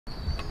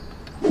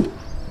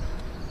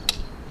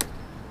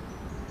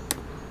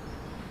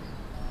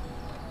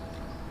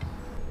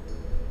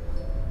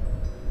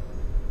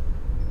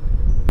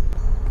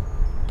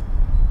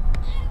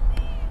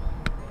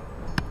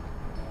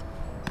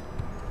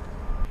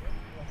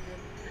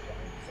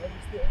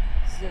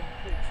Two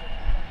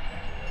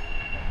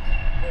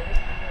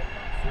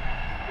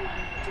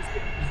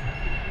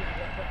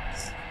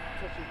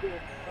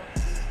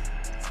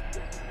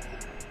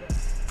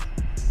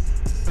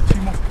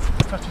more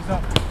touches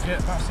up,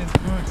 yeah, bouncing,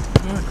 good,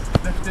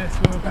 left there,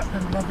 good, back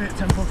pedal, love it,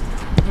 tempo,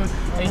 good,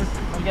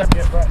 yeah,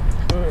 right,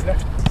 good,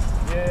 left,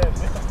 yeah,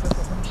 left,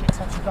 body shake,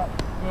 touches up,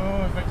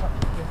 good, great touch,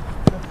 good,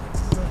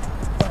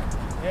 back,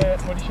 yeah,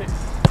 body shake,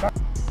 back,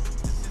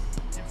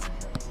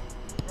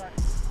 right,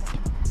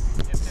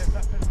 yeah,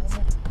 back pedal, one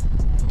more,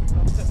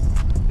 last step,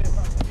 yeah,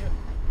 bouncing,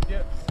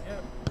 yeah,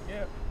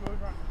 good,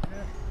 right,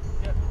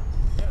 yeah,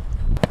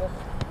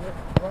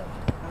 right.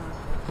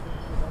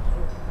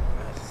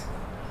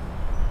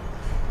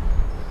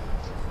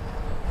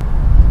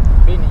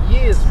 Been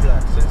years,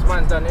 blood, since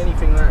man's done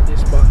anything like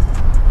this, but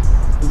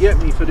you get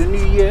me, for the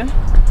new year,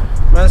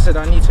 man said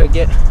I need to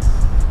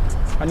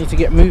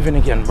get moving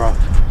again, bro.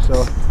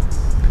 So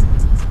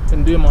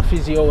been doing my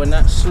physio and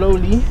that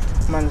slowly,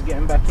 man's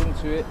getting back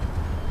into it.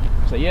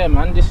 So yeah,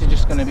 man, this is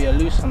just gonna be a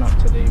loosen up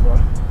today, bro.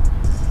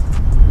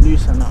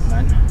 Loosen up,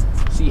 man.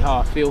 See how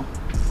I feel.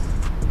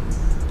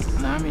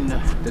 Now, I mean,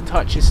 the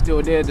touch is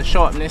still there, the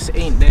sharpness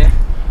ain't there,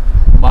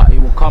 but it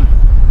will come.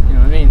 You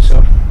know what I mean?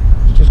 So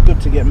it's just good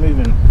to get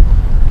moving.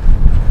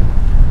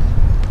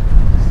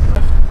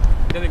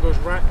 Then it goes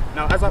right.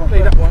 Now as I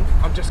play that one,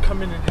 I'm just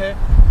coming in here,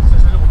 so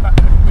there's a little back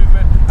pedal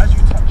movement. As you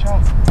touch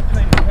out,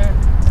 play in here,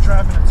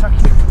 driving,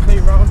 attacking it, play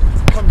round,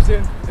 comes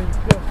in, then you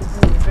play off the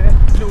ball in there,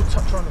 little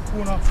touch around the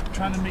corner,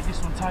 trying to make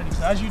this one tidy.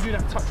 So as you do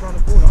that touch around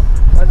the corner,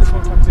 as this one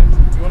comes in,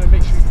 you want to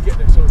make sure you get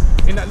there. So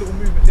in that little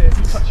movement there, if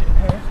you touch it in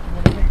here, you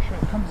want to make sure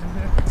it comes in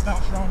there,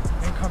 bounce round,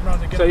 then come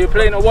round again. So you're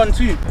playing a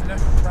 1-2? Left,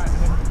 right, and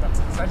then move back.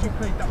 So as you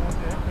play that one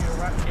there, play your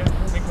right again,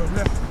 then go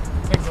left,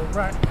 then go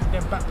right,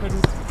 then back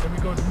pedal, then we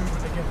go the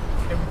movement again.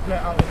 Then we play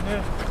it out in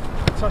there,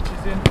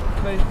 touches in,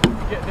 play,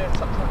 get there,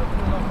 touch on the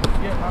corner,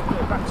 yeah, I'll play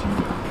it back to you.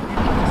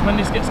 Because when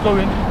this gets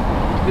going,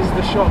 this is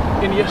the sharp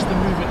Iniesta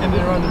movement in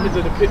and around the middle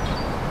of the pitch.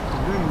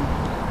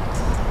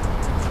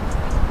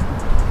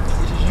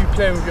 This is you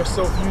playing with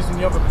yourself, using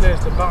the other players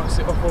to bounce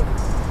it off of.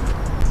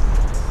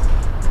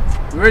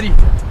 You ready?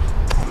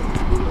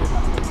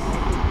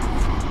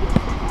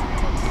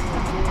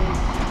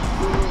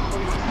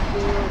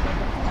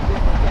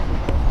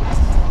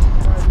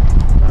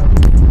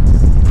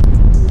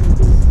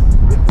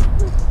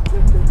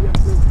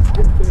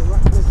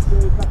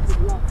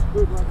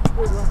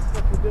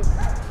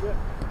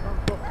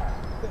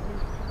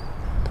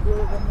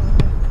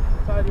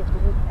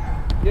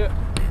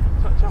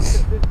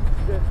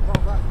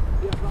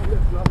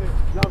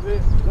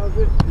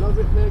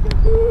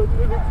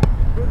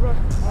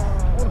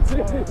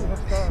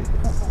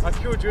 I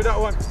killed you with that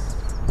one.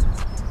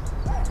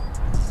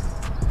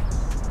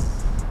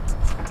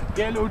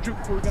 Get a little juke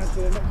before we go to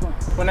the next one.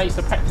 When I used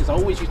to practice, I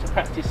always used to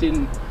practice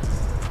in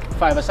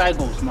 5-a-side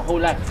goals my whole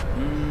life.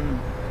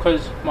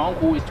 Because my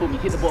uncle always taught me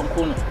hit the bottom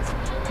corner,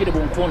 hit the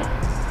bottom corner.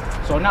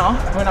 So now,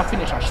 when I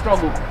finish, I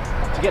struggle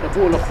to get the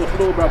ball off the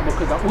floor, bro,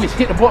 because I always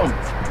hit the bottom.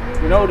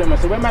 You know them.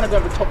 So when man I go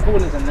to the top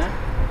corners and that,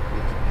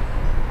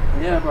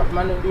 yeah, bro,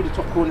 man don't do the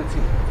top corner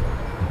thing.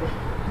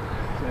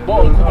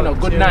 Bottom corner,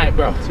 good night,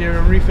 bro. Tear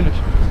and refinish.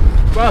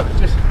 Bro,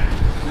 just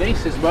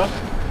laces, bro.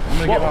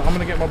 I'm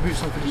gonna get my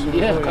boots on for this.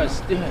 Yeah,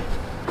 because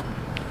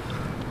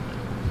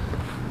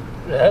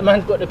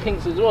man's got the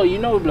pinks as well, you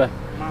know, bro.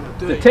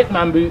 The tech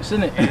man boots,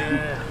 innit?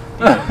 Yeah.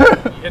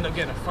 You end up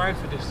getting a fine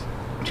for this.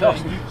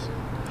 Trust me.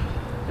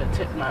 The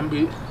tech man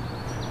boot.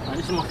 And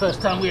this is my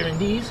first time wearing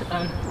these,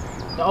 and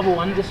the other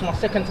one, this is my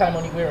second time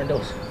only wearing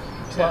those.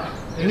 But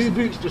the new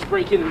boots just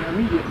break in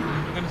immediately.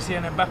 You're gonna see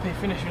an Mbappe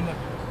finishing them.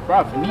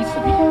 Bruv, it needs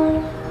to be.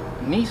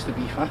 It needs to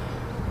be, fam.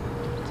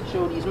 To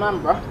show these man,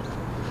 bruv.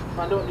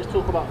 Man, don't just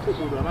talk about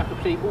football, bro. Man, have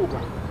to play ball,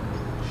 bro.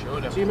 Show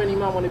them. Too many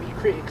men want to be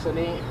critics and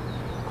they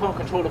can't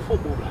control the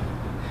football, bro.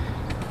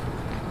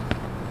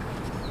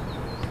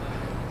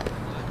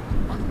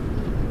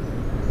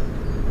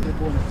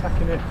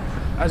 Attacking it.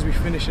 As we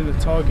finish in the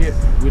target,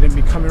 we then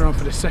be coming around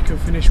for the second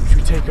finish, which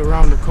we take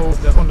around the cone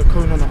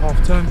on the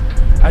half turn.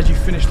 As you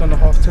finished on the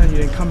half turn, you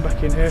then come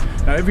back in here.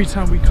 Now every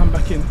time we come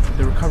back in,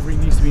 the recovery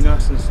needs to be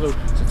nice and slow,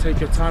 so take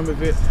your time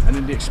with it, and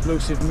then the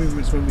explosive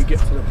movements when we get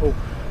to the pole.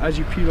 As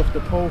you peel off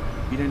the pole,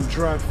 you then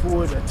drive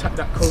forward, attack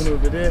that cone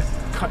over there,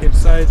 cut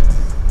inside,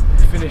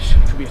 finish.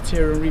 It could be a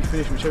tear and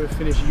refinish, whichever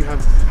finish you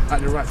have at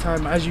the right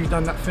time. As you've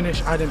done that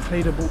finish, I then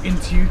play the ball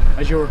into you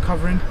as you're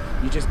recovering.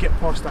 You just get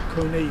past that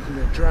cone there, you can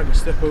drag a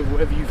step over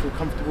whatever you feel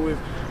comfortable with,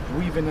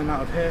 weave in and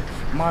out of here.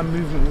 My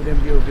movement will then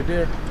be over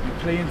there. You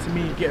play into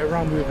me, you get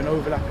around me with an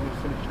overlap and you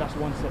finish. That's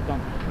one set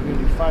done. We're going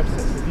to do 5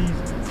 sets of these.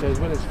 So as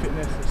well as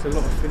fitness, it's a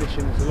lot of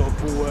finishing, it's a lot of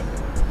ball work,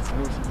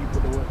 and obviously you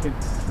put the work in.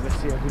 So let's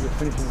see how good you're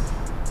finishing.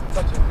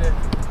 Touch it there,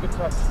 good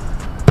touch.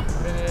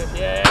 Finish,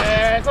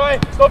 yeah, sorry,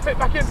 don't fit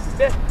back in,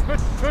 there,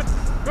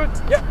 good,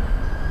 yeah.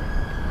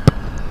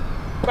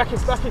 Back in,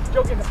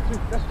 jogging, that's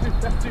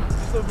two,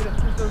 just over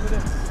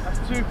there, that's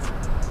 2.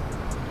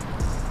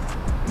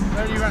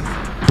 Ready, Rants,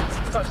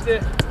 touch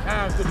there,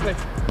 and good play,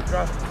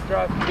 drive,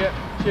 yeah,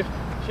 shift,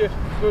 shift,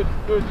 good,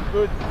 good,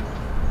 good.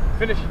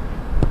 Finish.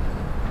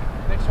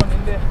 Next one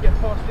in there, get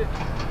past it.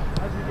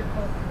 As we get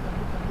past it,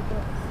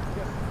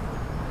 yeah.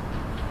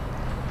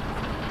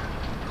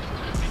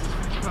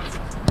 Finish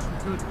perfect.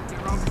 Good, get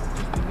round it,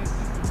 just in there.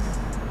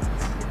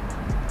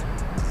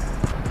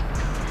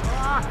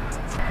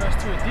 First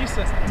two are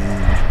decent.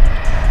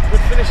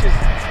 Good finishes. I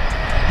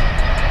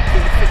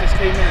think the fitness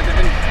came in at the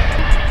end.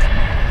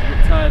 A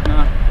bit tired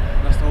now.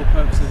 That's the whole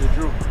purpose of the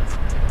drill.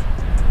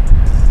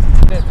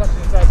 Yeah, touch it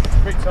inside.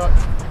 Great touch.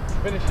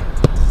 Finish.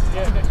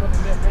 Yeah, next one in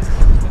there.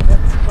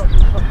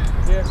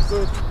 Yeah,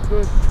 good,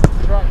 good.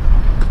 Right.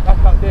 Back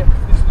out there.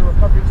 This is the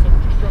recovery, so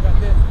we'll just jog out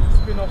there.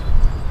 Spin off.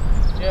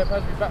 Yeah,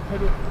 as we back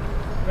pedal.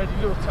 Ready,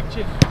 little touch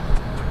in.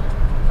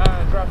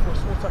 And drive for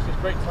small touches.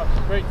 Great touch,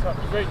 great touch,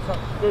 great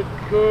touch. Good,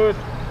 good.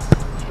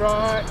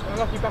 Strike.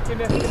 Unlucky back in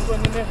there. This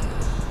one in there.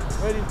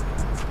 Ready.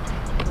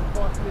 Go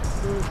fast. Good,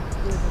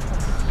 good.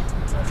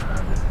 Yeah, back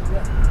around it.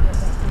 Good.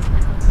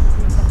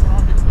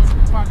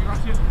 Finally,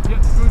 rush it. Yeah,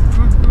 good,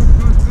 good, good,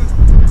 good, good.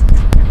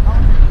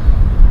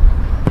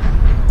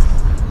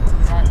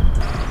 Right.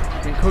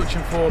 Been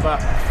coaching for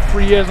about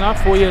 4 years now,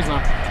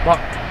 but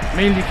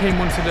mainly came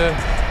onto the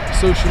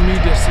social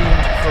media scene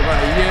for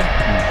about a year.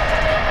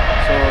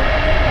 So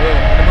yeah,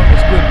 at the moment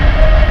it's good.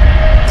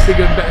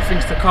 Bigger and better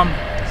things to come.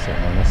 That's it,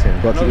 man. That's it.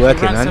 We've got to keep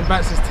working, Rants man. and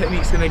Bants'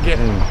 technique's gonna get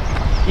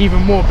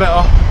even more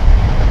better.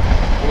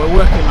 But we're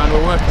working, man.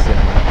 We're working. That's it,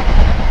 man.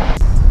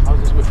 How's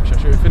this whip? Shall I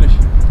show you a finish?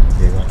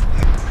 There you go.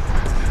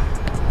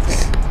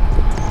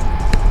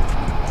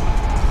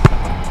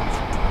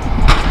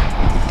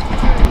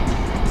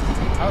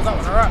 How's that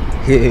one? Alright.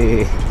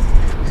 Yeah.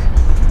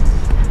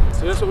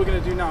 So that's what we're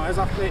going to do now. As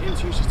I play it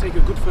into you, just take a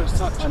good first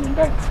touch. And then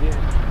bang. Yeah.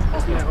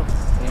 Okay. Yeah.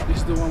 Yeah. This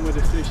is the one where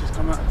the finishes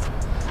come out.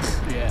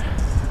 Yeah.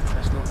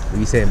 Let's go. What are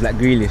you saying, Black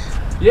Grealish?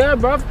 Yeah,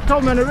 bruv.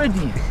 Told man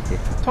already.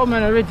 Told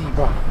man already,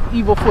 bruv.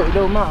 Either foot, it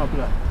don't matter,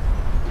 bruv.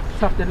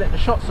 Just have to let the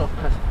shots off,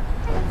 because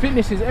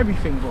fitness is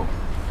everything, bro.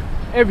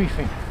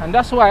 Everything. And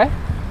that's why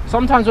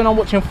sometimes when I'm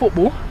watching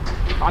football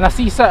and I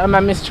see certain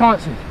man miss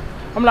chances,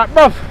 I'm like,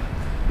 bruv,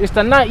 it's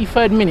the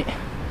 93rd minute.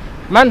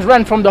 Man's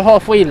ran from the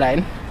halfway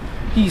line.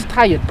 He's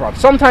tired, bruv.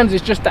 Sometimes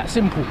it's just that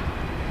simple.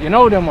 You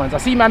know them ones. I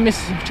see man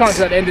miss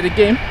chances at the end of the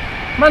game.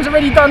 Man's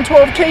already done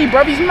 12k,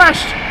 bruv. He's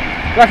mashed.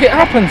 Like it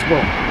happens,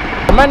 bro.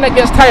 The man that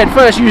gets tired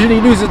first usually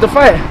loses the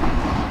fight.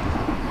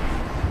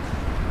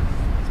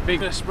 It's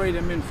big. Let's spray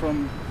them in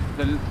from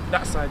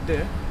that side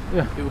there.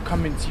 Yeah. It will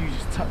come into you,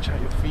 just touch out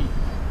your feet,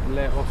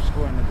 lay it off,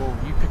 scoring the goal.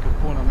 You pick a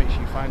corner, make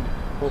sure you find it.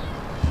 Oh.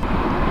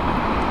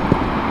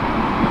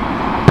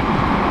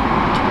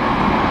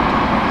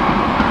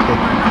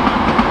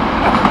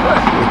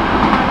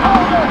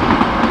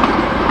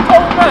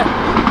 Oh man,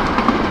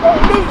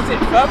 don't lose it,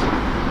 fam.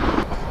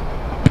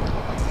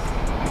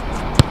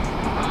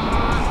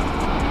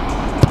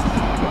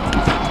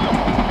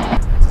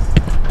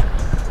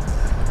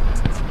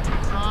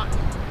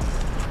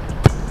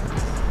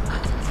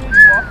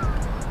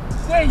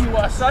 There you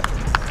are, son.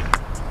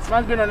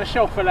 Man's been on the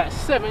shelf for like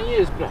 7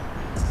 years, bro.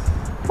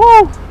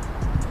 Woo!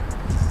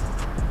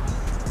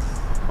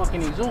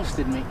 Fucking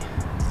exhausted, mate.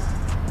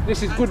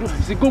 This is good.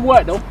 It's a good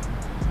work, though.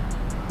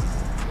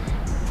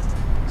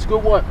 It's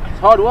good work. It's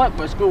hard work,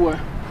 but it's good work.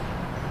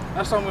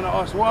 That's what I'm going to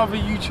ask. What other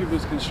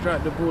YouTubers can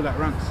strike the ball like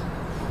Rants?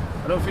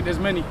 I don't think there's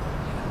many.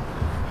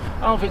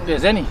 I don't think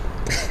there's any.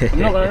 I'm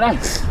not gonna lie.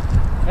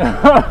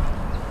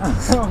 I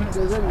don't think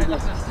there's any.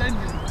 That's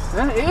ascending.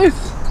 Yeah, it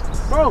is,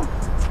 bro.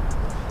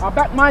 I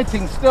back my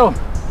thing still.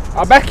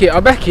 I back it. I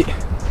back it.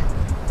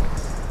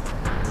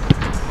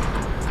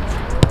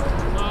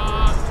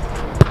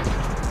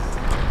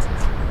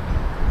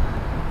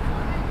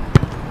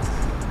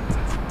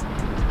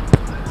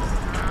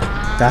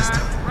 That's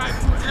Right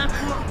foot, left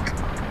foot.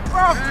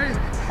 Bro.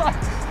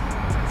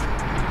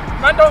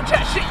 Man, don't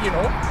chat shit, you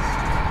know.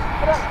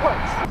 Get that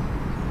punch.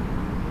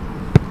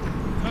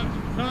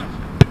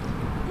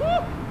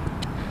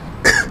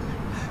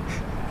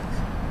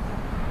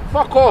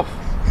 Fuck off.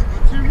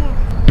 2 more.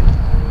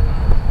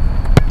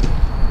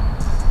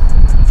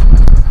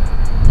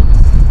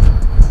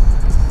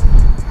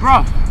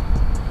 Bruv,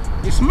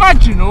 it's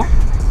mad, you know.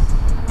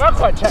 Man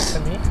can't chat to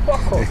me.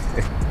 Fuck off.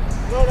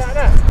 Not like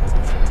that.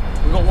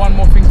 We've got one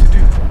more thing to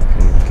do.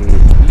 okay.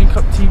 Link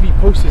Up TV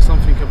posted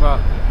something about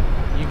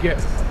you get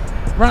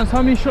Rants,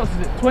 how many shots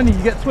is it? 20.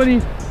 You get 20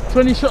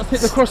 shots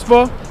hit the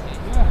crossbar.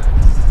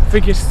 Yeah. I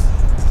think it's,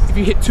 if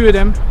you hit 2 of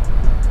them,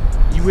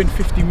 you win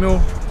 50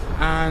 mil,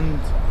 and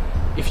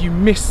if you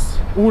miss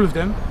all of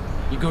them,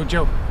 you go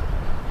jail.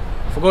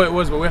 I forgot what it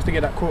was, but we have to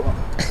get that quota.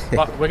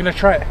 But we're gonna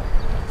try it.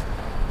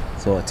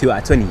 So 2 out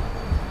of 20.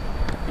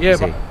 Yeah,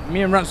 Say. but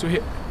me and Rants will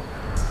hit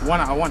 1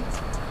 out of 1.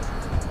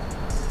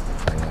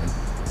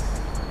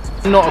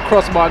 I'm not a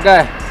crossbar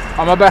guy.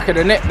 I'm a back of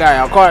the net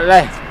guy. I can't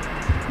lie.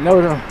 No.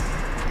 Really, yeah?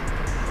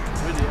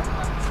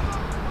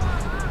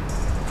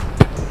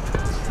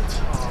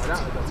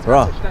 Oh,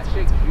 Bro. that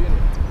shakes you,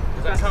 innit?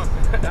 Does that count?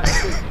 That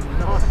shakes you,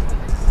 no.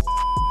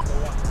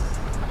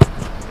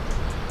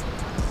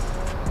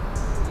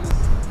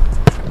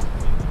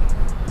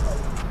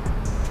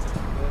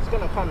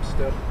 come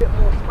still. A bit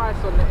more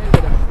spice on the end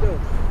of that still.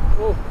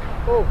 Oh,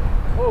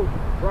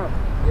 bro.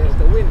 Yeah, it's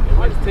the wind. The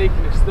wind's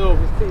taking it still.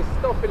 It's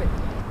stopping it.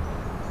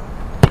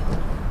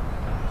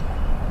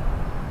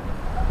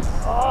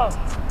 Oh!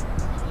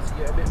 Need to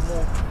get a bit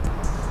more.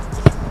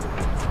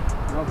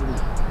 Lovely.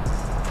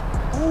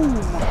 Oh my.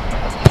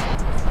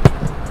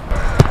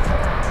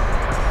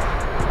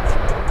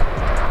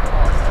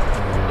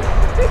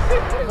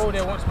 Oh,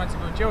 there wants man to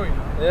go jail, you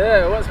know?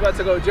 Yeah, wants man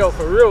to go jail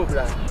for real,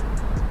 blood.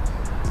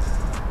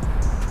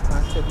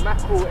 Man said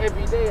mackerel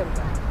every day and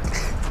that.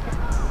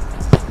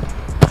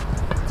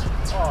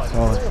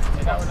 Oh.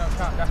 Yeah, that one don't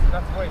count. That's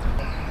the way.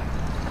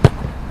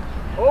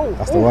 Oh,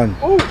 That's the one.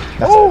 Oh,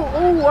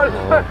 one.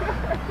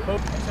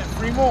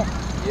 Three more.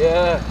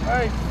 Yeah.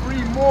 Hey,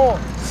 three more.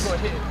 You gotta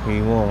hit it.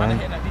 3 more, Man, man.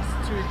 hitting at least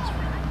 2 inches.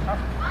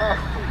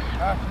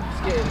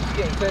 It's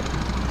getting set.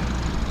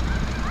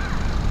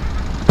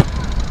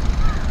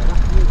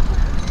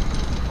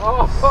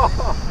 Oh.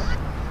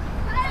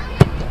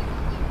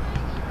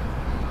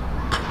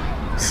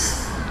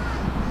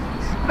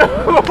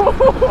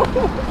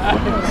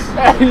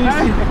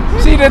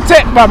 See the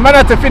tech, man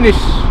had to finish.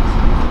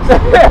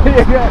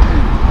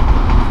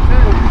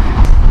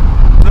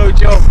 No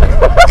job.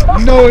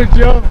 No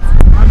job.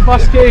 And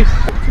bus case.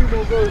 2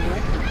 more goals,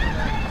 man.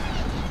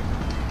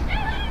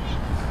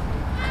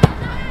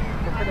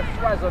 Look at the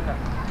swaz on that.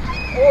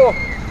 Oh,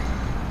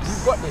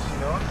 you've got this, you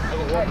know.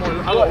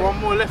 I got one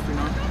more left, you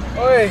know.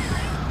 Oi.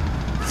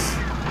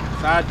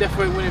 So I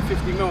definitely winning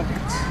 50 mil.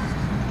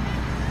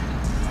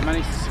 I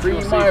managed to secure Free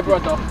my safety.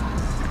 brother.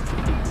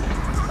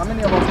 How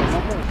many of us have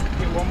one more?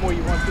 Get one more,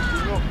 you won 50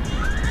 mil.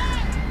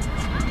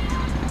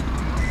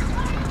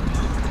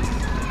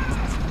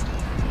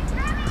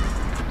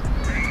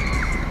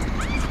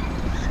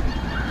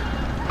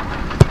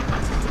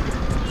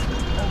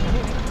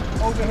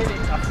 Overhit it.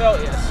 I felt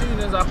it as soon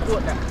as I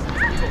caught that.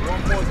 Got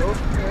one more though.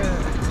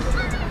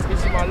 Yeah. This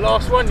is my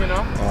last one, you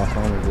know. Oh, I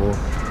found the ball.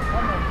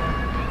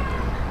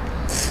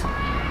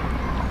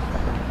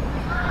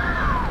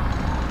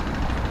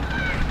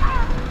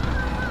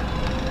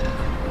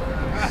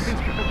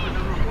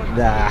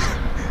 Nah.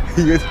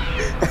 You I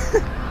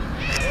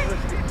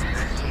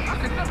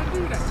can never do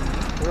that.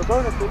 You're a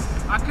bonus thing.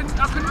 I can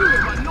do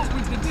it, but not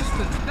with the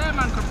distance. Their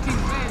man can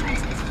ping their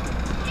distance.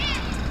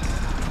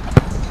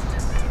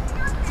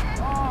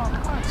 Oh,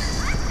 nice.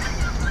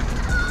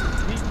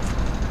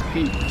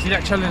 Pete, see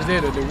that challenge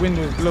there though? The wind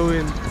was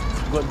blowing.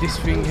 Got this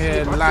thing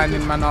here,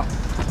 lining man up.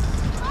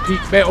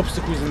 Pete, bare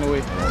obstacles in the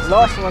way.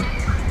 Last one.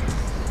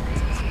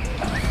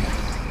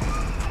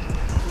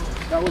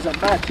 That wasn't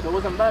bad. That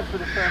wasn't bad for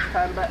the first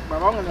time back, bro.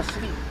 I'm gonna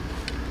sleep.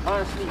 I'm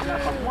gonna sleep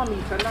like a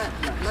mummy tonight,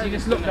 man. See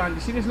this lockdown,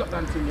 you see this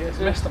lockdown thing, yeah? It's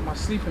messed up my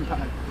sleeping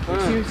pattern.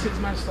 Since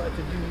man started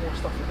to do more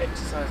stuff with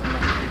exercise and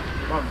that,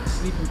 bro, the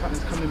sleeping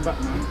pattern's coming back,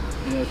 man.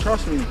 Yeah,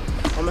 trust me.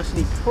 I'm gonna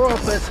sleep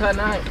proper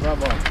tonight,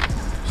 brother.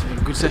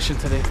 So, good session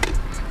today.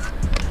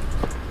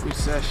 Good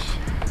sesh.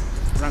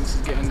 Rants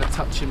is getting the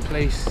touch in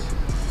place.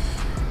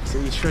 So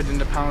he's shredding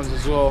the pounds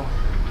as well.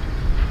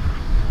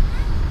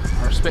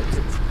 I respect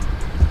it.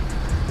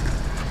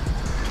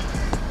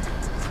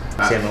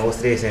 Same, what's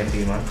today saying for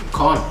you, man?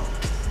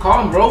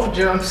 Calm, bro. Do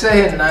you know what I'm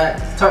saying?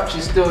 Like, touch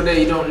is still there,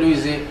 you don't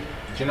lose it. Do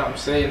you know what I'm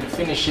saying? The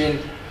finishing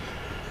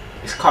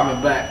is coming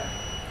back.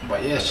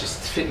 But yeah, it's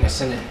just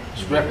fitness, innit?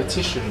 It's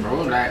repetition,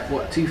 bro. Like,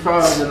 what,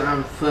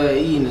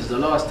 2013 is the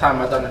last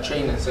time I done a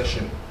training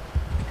session.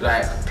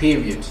 Like,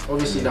 period.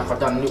 Obviously, like, I've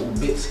done little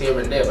bits here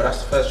and there, but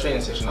that's the first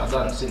training session I've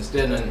done since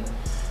then. And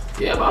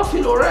yeah, but I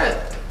feel alright.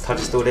 Touch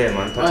is still there,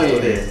 man. Touch is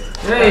still there.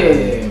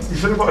 Yeah. You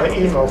should have got an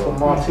email from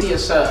Martin. See a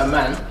certain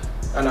man,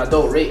 and I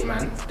don't rate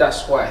man,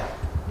 that's why.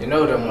 You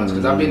know them ones,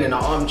 because I've been in an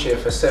armchair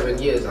for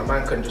 7 years. A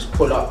man can just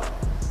pull up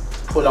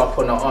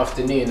on an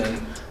afternoon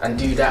and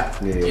do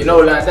that. Yeah, you know,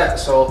 like that.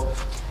 So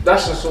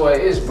that's just what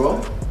it is,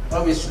 bro.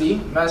 Obviously,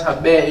 man's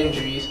had bare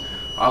injuries.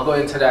 I'll go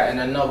into that in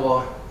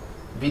another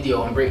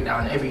video and break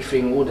down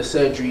everything, all the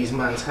surgeries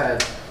man's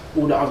had,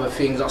 all the other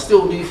things. I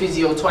still do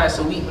physio twice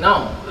a week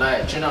now.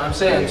 Like, do you know what I'm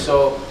saying? Yeah.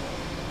 So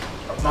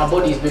my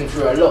body's been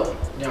through a lot.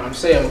 You know what I'm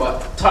saying?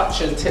 But touch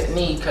and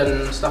technique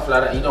and stuff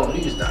like that, you don't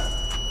lose that.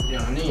 You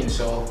know what I mean?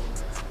 So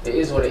it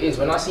is what it is.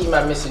 When I see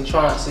man missing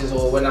chances,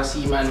 or when I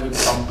see man with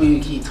some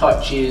booky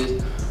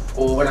touches,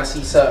 or when I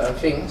see certain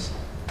things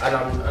and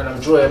I'm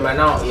drawing man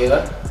out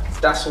here,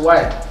 that's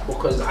why.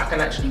 Because I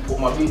can actually put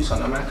my boots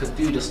on and man could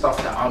do the stuff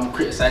that I'm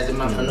criticising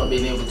man for not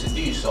being able to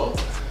do. So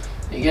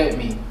you get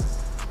me?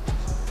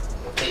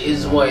 It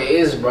is what it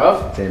is,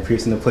 bruv. The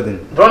proof's in the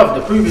pudding. Bruv,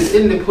 the proof is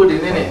in the pudding,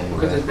 innit?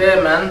 Because it's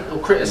there, man, who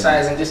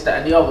criticising this,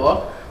 that, and the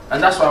other.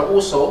 And that's why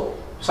also,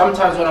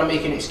 sometimes when I'm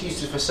making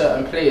excuses for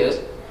certain players,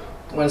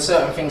 when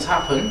certain things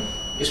happen,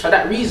 it's for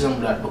that reason,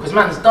 blood. Because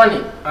man's done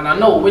it. And I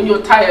know when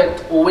you're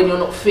tired or when you're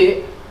not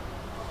fit,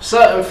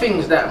 certain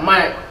things that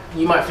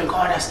you might think,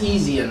 oh, that's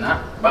easy and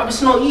that. But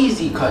it's not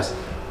easy, cuz.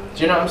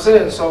 Do you know what I'm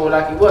saying? So,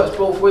 like, it works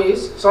both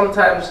ways.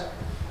 Sometimes,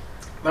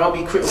 man, I'll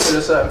be critical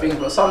of certain things,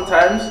 but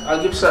sometimes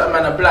I'll give certain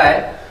man a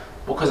blight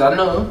because I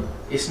know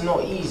it's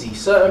not easy.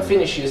 Certain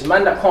finishes,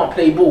 man that can't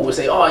play ball will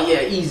say, oh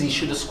yeah, easy,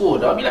 should have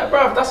scored. I'll be like,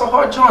 bruv, that's a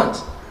hard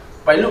chance.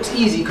 But it looks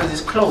easy because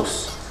it's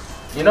close.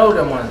 You know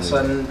them ones,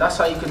 and that's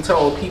how you can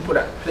tell people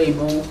that play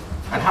ball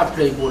and have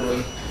played ball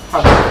and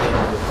haven't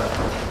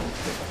played ball.